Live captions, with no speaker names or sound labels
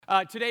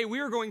Today we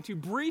are going to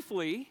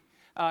briefly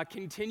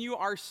continue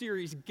our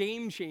series,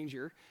 Game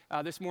Changer,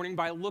 this morning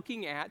by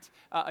looking at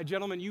a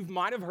gentleman you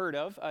might have heard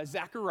of,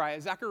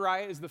 Zechariah.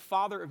 Zechariah is the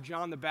father of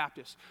John the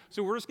Baptist.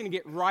 So we're just going to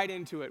get right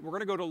into it. We're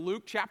going to go to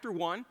Luke chapter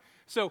 1.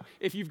 So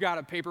if you've got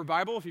a paper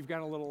Bible, if you've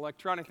got a little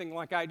electronic thing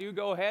like I do,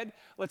 go ahead.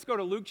 Let's go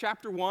to Luke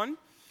chapter 1.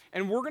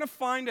 And we're going to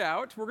find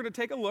out, we're going to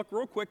take a look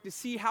real quick to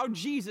see how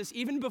Jesus,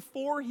 even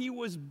before he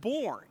was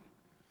born,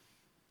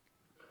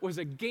 was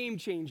a game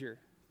changer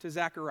to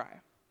Zechariah.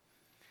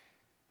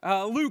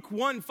 Luke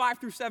 1, 5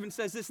 through 7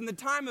 says this: In the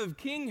time of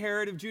King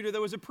Herod of Judah, there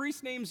was a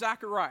priest named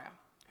Zechariah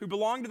who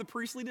belonged to the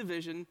priestly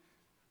division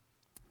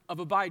of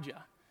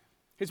Abijah.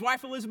 His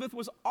wife Elizabeth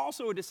was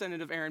also a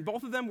descendant of Aaron.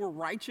 Both of them were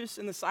righteous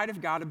in the sight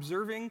of God,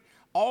 observing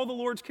all the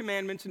Lord's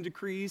commandments and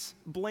decrees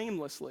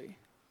blamelessly.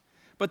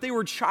 But they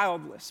were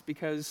childless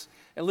because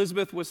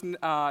Elizabeth was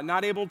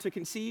not able to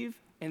conceive,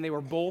 and they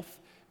were both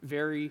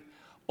very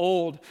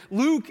old.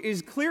 Luke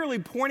is clearly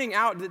pointing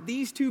out that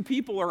these two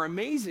people are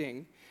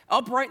amazing,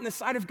 upright in the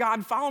sight of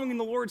God, following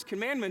the Lord's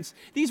commandments.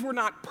 These were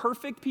not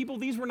perfect people.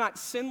 These were not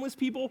sinless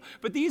people,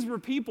 but these were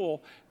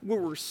people who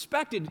were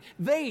respected.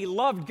 They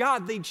loved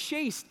God. They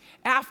chased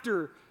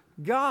after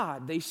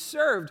God. They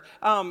served.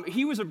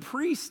 He was a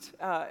priest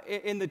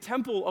in the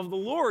temple of the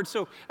Lord.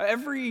 So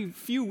every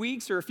few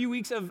weeks or a few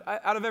weeks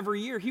out of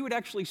every year, he would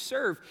actually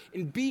serve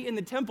and be in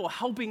the temple,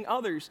 helping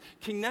others,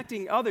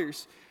 connecting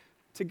others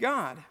to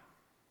God.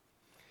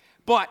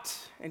 But,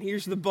 and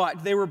here's the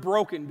but, they were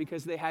broken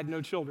because they had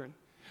no children.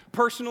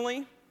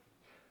 Personally,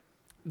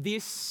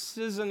 this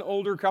is an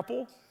older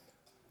couple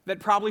that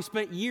probably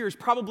spent years,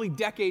 probably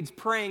decades,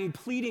 praying,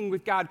 pleading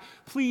with God,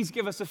 please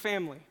give us a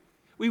family.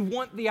 We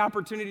want the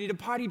opportunity to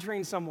potty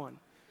train someone.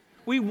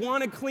 We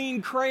want to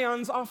clean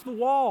crayons off the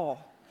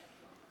wall.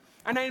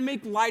 And I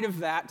make light of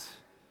that,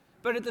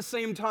 but at the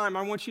same time,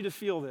 I want you to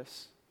feel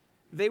this.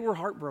 They were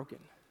heartbroken.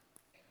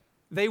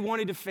 They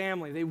wanted a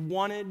family. They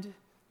wanted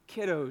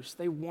kiddos.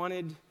 They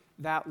wanted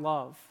that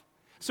love.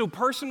 So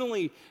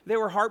personally, they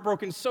were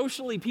heartbroken.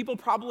 Socially, people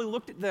probably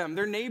looked at them,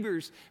 their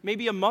neighbors,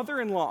 maybe a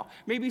mother-in-law,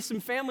 maybe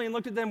some family, and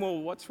looked at them,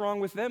 well, what's wrong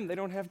with them? They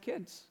don't have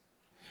kids.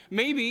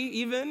 Maybe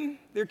even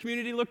their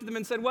community looked at them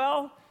and said,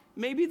 well,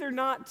 maybe they're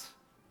not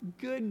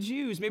good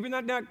Jews. Maybe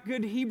they're not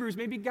good Hebrews.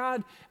 Maybe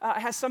God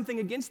has something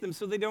against them,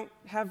 so they don't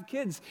have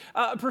kids.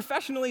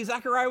 Professionally,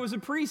 Zechariah was a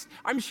priest.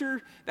 I'm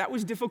sure that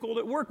was difficult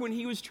at work when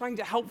he was trying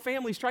to help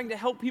families, trying to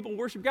help people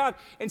worship God,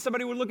 and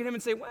somebody would look at him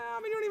and say, well,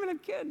 we don't even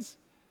have kids.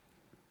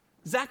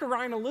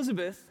 Zechariah and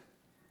Elizabeth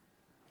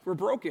were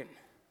broken.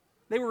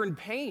 They were in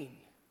pain.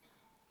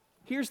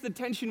 Here's the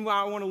tension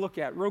I want to look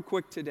at real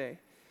quick today.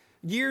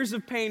 Years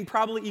of pain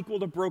probably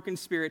equaled a broken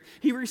spirit.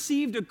 He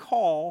received a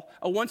call,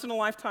 a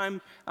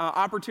once-in-a-lifetime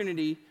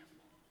opportunity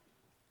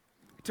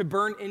to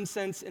burn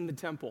incense in the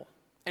temple.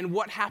 And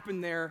what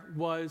happened there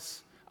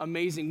was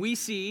amazing. We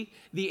see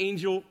the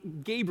angel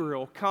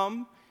Gabriel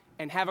come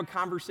and have a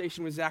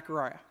conversation with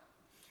Zechariah.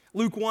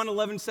 Luke 1,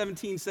 11,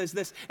 17 says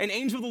this: An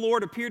angel of the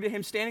Lord appeared to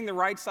him standing the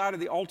right side of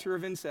the altar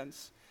of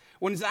incense.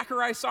 When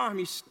Zechariah saw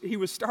him, he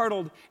was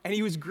startled and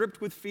he was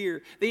gripped with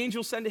fear. The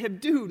angel said to him,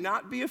 do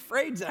not be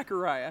afraid,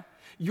 Zechariah.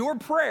 Your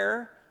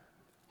prayer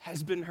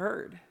has been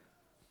heard.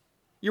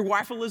 Your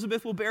wife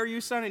Elizabeth will bear you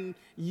a son, and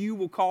you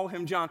will call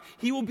him John.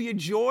 He will be a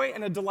joy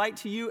and a delight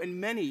to you,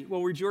 and many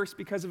will rejoice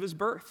because of his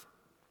birth.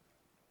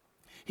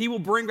 He will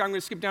bring, I'm going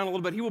to skip down a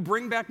little bit, he will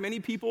bring back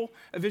many people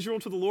of Israel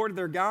to the Lord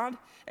their God,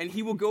 and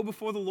he will go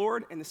before the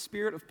Lord in the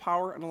spirit of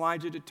power and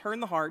Elijah to turn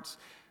the hearts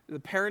of the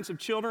parents of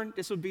children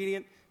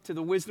disobedient to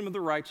the wisdom of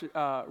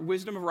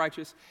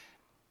righteous,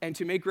 and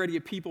to make ready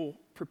a people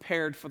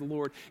prepared for the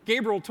Lord.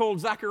 Gabriel told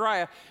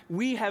Zechariah,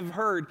 we have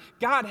heard,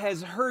 God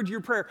has heard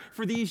your prayer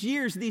for these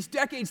years, these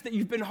decades that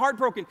you've been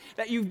heartbroken,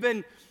 that you've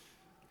been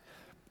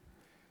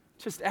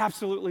just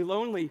absolutely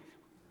lonely.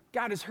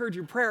 God has heard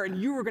your prayer,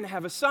 and you are going to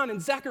have a son.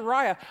 And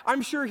Zechariah,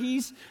 I'm sure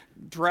he's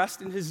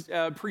dressed in his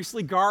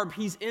priestly garb.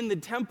 He's in the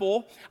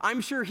temple.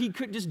 I'm sure he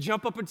couldn't just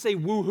jump up and say,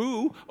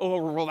 woohoo.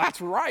 Oh, well, that's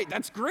right.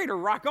 That's great, or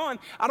rock on.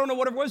 I don't know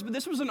what it was, but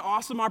this was an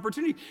awesome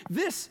opportunity.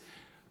 This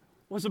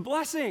was a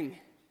blessing.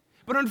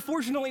 But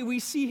unfortunately, we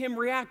see him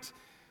react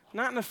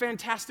not in a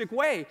fantastic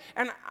way.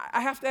 And I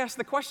have to ask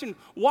the question,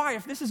 why?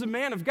 If this is a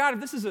man of God, if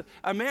this is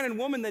a man and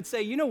woman that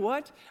say, you know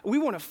what? We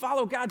want to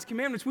follow God's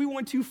commandments. We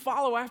want to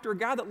follow after a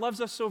God that loves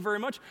us so very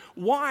much.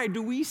 Why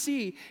do we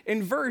see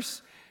in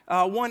verse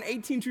 1,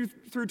 18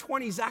 through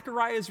 20,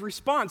 Zechariah's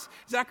response?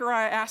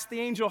 Zechariah asked the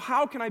angel,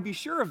 how can I be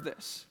sure of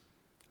this?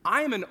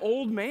 I am an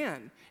old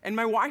man, and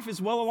my wife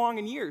is well along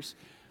in years.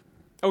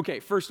 Okay,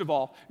 first of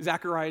all,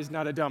 Zechariah is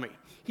not a dummy.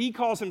 He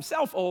calls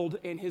himself old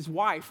and his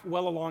wife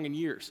well along in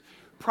years.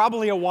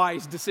 Probably a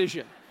wise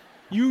decision.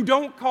 You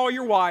don't call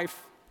your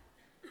wife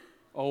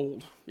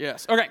old.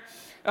 Yes. Okay.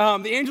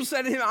 The angel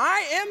said to him,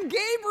 I am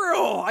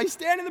Gabriel. I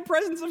stand in the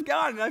presence of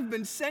God, and I've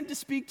been sent to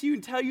speak to you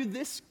and tell you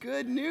this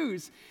good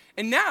news.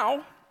 And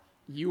now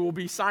you will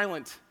be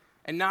silent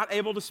and not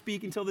able to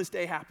speak until this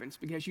day happens,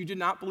 because you did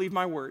not believe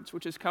my words,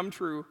 which has come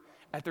true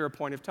at their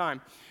appointed time.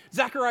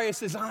 Zechariah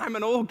says, I'm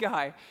an old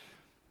guy.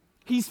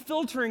 He's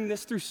filtering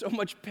this through so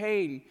much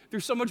pain, through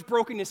so much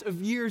brokenness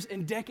of years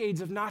and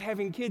decades of not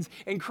having kids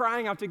and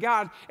crying out to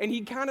God. And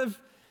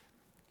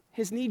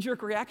his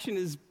knee-jerk reaction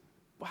is,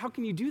 well, how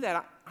can you do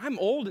that? I'm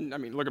old and,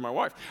 look at my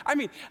wife.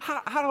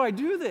 How do I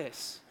do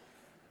this?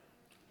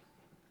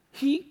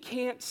 He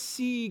can't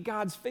see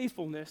God's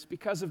faithfulness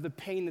because of the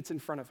pain that's in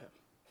front of him.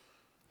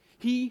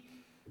 He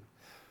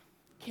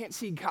can't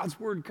see God's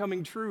word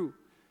coming true.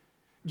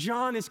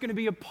 John is going to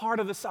be a part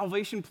of the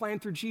salvation plan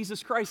through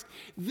Jesus Christ.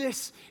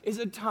 This is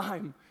a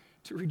time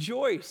to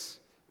rejoice,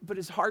 but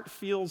his heart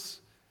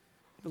feels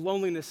the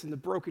loneliness and the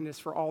brokenness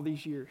for all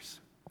these years.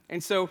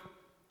 And so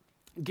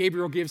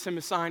Gabriel gives him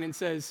a sign and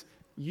says,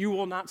 you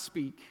will not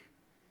speak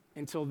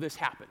until this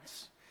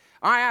happens.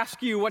 I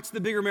ask you, what's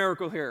the bigger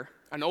miracle here?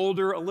 An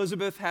older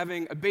Elizabeth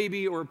having a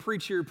baby or a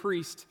preacher,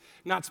 priest,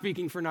 not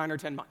speaking for 9 or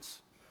 10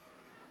 months?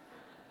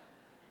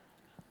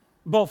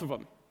 Both of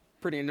them.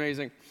 Pretty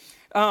amazing.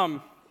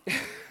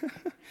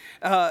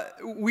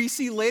 We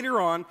see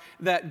later on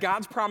that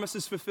God's promise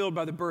is fulfilled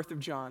by the birth of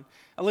John.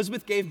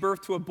 Elizabeth gave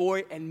birth to a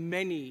boy, and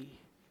many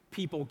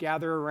people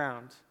gather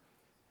around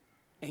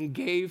and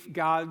gave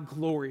God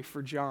glory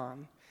for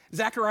John.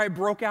 Zechariah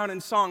broke out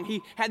in song.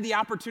 He had the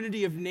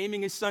opportunity of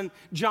naming his son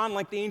John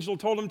like the angel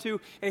told him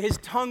to, and his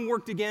tongue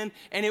worked again,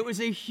 and it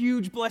was a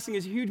huge blessing, it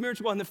was a huge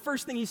miracle. And the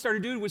first thing he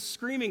started doing was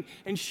screaming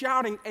and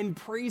shouting and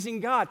praising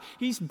God.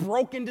 He's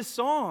broke into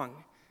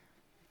song.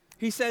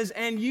 He says,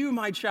 and you,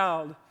 my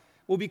child,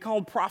 will be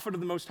called prophet of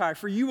the Most High,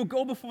 for you will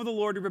go before the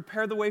Lord to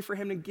prepare the way for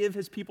him to give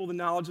his people the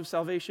knowledge of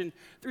salvation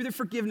through the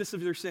forgiveness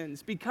of their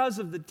sins, because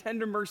of the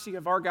tender mercy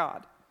of our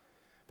God,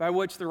 by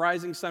which the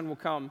rising sun will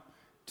come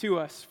to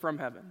us from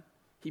heaven.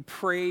 He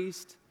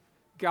praised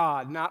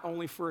God not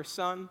only for a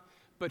son,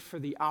 but for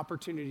the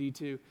opportunity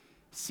to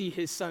see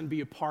his son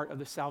be a part of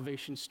the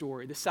salvation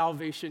story, the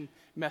salvation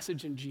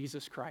message in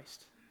Jesus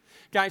Christ.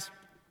 Guys,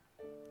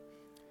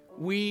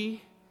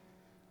 we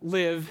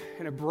live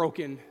in a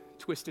broken,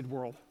 twisted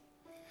world.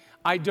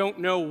 I don't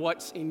know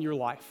what's in your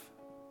life.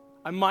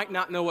 I might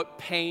not know what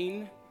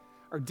pain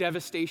or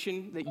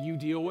devastation that you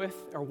deal with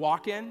or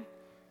walk in,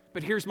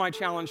 but here's my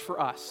challenge for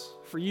us,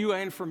 for you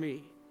and for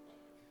me.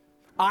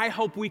 I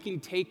hope we can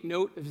take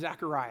note of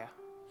Zechariah,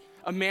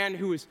 a man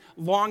who was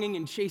longing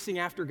and chasing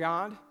after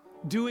God,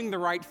 doing the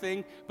right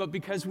thing, but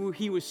because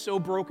he was so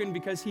broken,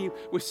 because he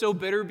was so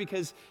bitter,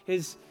 because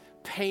his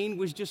pain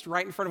was just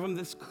right in front of him,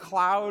 this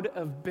cloud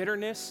of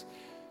bitterness,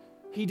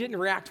 he didn't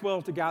react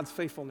well to God's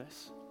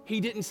faithfulness. He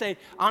didn't say,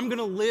 I'm going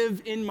to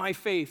live in my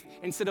faith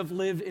instead of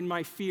live in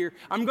my fear.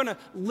 I'm going to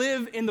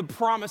live in the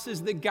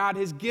promises that God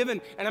has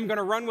given, and I'm going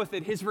to run with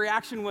it. His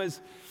reaction was,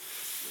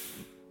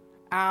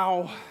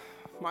 ow,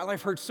 my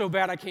life hurts so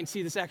bad I can't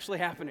see this actually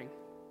happening.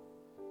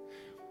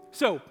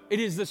 So it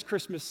is this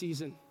Christmas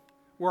season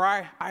where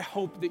I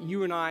hope that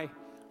you and I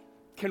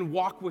can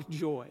walk with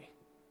joy.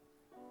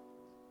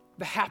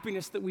 The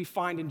happiness that we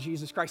find in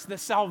Jesus Christ, the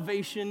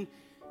salvation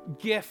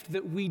gift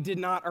that we did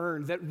not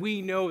earn, that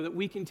we know that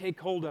we can take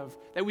hold of,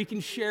 that we can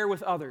share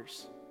with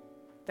others,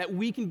 that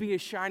we can be a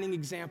shining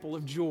example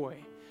of joy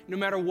no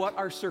matter what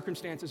our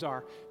circumstances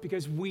are,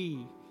 because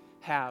we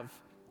have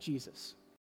Jesus.